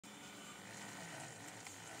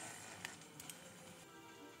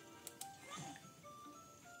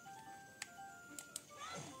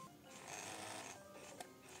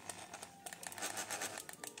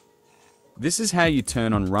This is how you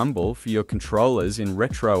turn on rumble for your controllers in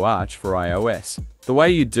RetroArch for iOS. The way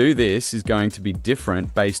you do this is going to be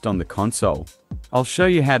different based on the console. I'll show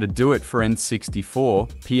you how to do it for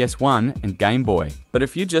N64, PS1, and Gameboy. But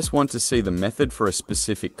if you just want to see the method for a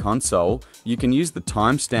specific console, you can use the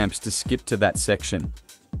timestamps to skip to that section.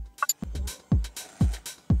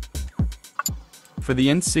 For the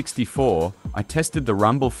N64, I tested the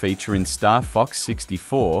rumble feature in Star Fox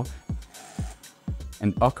 64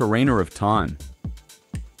 and Ocarina of Time.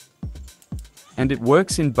 And it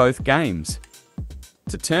works in both games.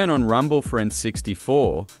 To turn on rumble for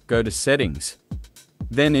N64, go to Settings,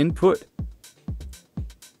 then Input,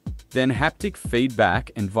 then Haptic Feedback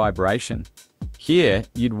and Vibration. Here,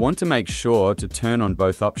 you'd want to make sure to turn on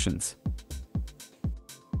both options.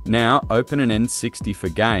 Now, open an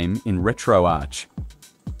N64 game in RetroArch.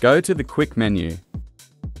 Go to the Quick menu.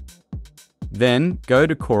 Then, go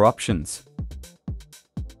to Core Options.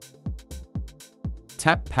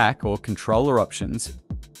 Tap Pack or Controller Options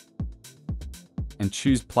and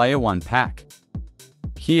choose Player 1 Pack.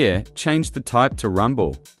 Here, change the type to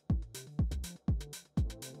rumble.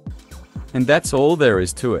 And that's all there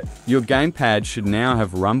is to it. Your gamepad should now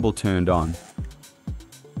have rumble turned on.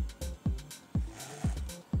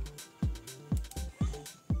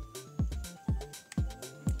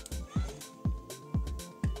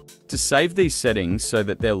 To save these settings so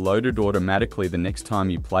that they're loaded automatically the next time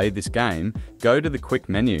you play this game, go to the Quick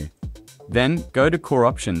menu. Then, go to Core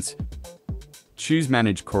Options. Choose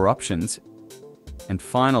Manage Core Options. And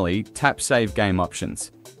finally, tap Save Game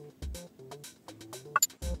Options.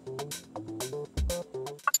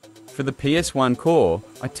 For the PS1 core,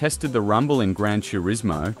 I tested the rumble in Gran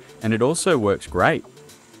Turismo, and it also works great.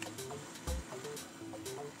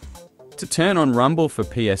 To turn on rumble for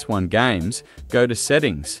PS1 games, go to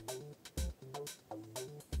Settings.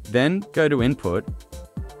 Then go to Input,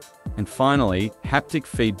 and finally, Haptic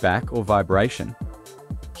Feedback or Vibration.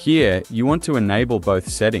 Here, you want to enable both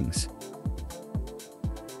settings.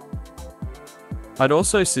 I'd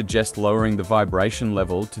also suggest lowering the vibration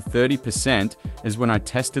level to 30%, as when I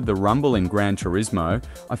tested the rumble in Gran Turismo,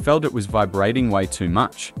 I felt it was vibrating way too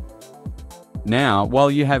much. Now,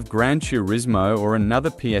 while you have Gran Turismo or another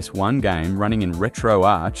PS1 game running in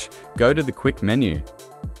RetroArch, go to the Quick menu.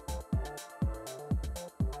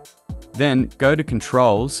 Then, go to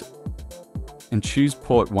Controls and choose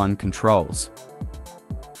Port 1 Controls.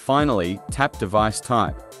 Finally, tap Device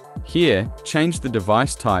Type. Here, change the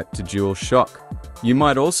device type to Dual Shock. You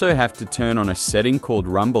might also have to turn on a setting called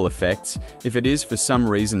Rumble Effects if it is for some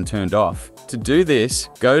reason turned off. To do this,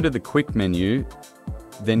 go to the Quick menu,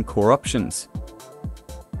 then Core Options.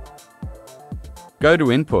 Go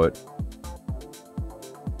to Input,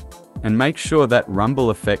 and make sure that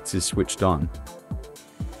Rumble Effects is switched on.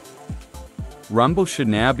 Rumble should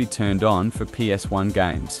now be turned on for PS1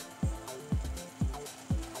 games.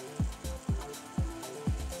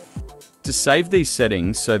 To save these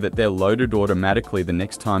settings so that they're loaded automatically the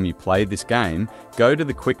next time you play this game, go to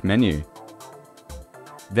the Quick menu.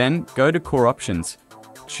 Then, go to Core Options,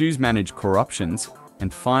 choose Manage Core Options,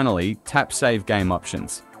 and finally, tap Save Game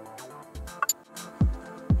Options.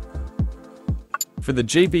 For the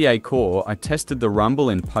GBA core, I tested the rumble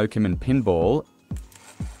in Pokemon Pinball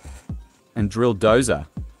and Drill Dozer.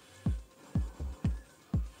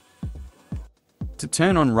 To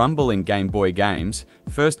turn on rumble in Gameboy games,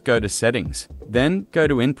 first go to Settings, then go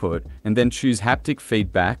to Input, and then choose Haptic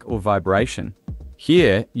Feedback or Vibration.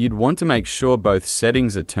 Here, you'd want to make sure both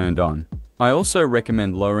settings are turned on. I also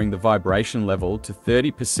recommend lowering the vibration level to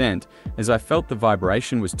 30%, as I felt the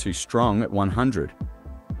vibration was too strong at 100.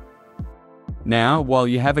 Now, while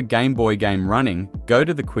you have a Gameboy game running, go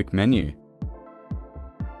to the Quick menu.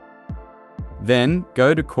 Then,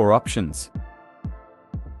 go to Core Options.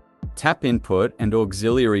 Tap Input and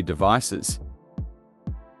Auxiliary Devices.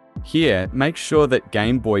 Here, make sure that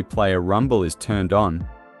Gameboy Player Rumble is turned on.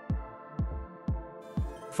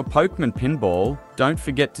 For Pokemon Pinball, don't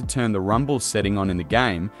forget to turn the rumble setting on in the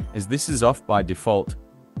game, as this is off by default.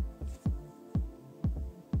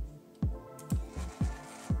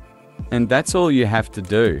 And that's all you have to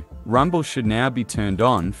do. Rumble should now be turned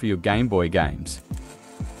on for your Gameboy games.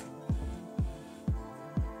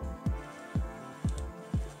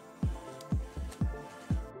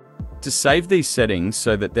 To save these settings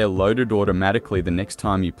so that they're loaded automatically the next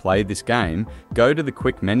time you play this game, go to the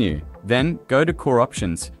Quick menu. Then, go to Core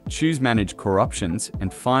Options, choose Manage Core Options,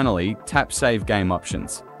 and finally, tap Save Game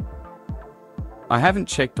Options. I haven't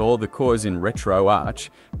checked all the cores in RetroArch,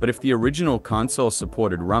 but if the original console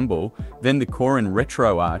supported rumble, then the core in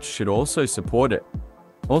RetroArch should also support it.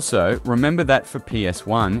 Also, remember that for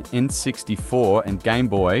PS1, N64 and Game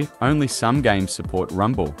Boy, only some games support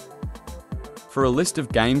Rumble. For a list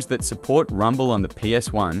of games that support Rumble on the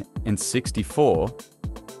PS1, N64,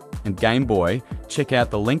 and Game Boy, check out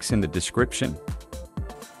the links in the description.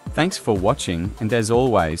 Thanks for watching, and as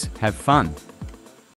always, have fun!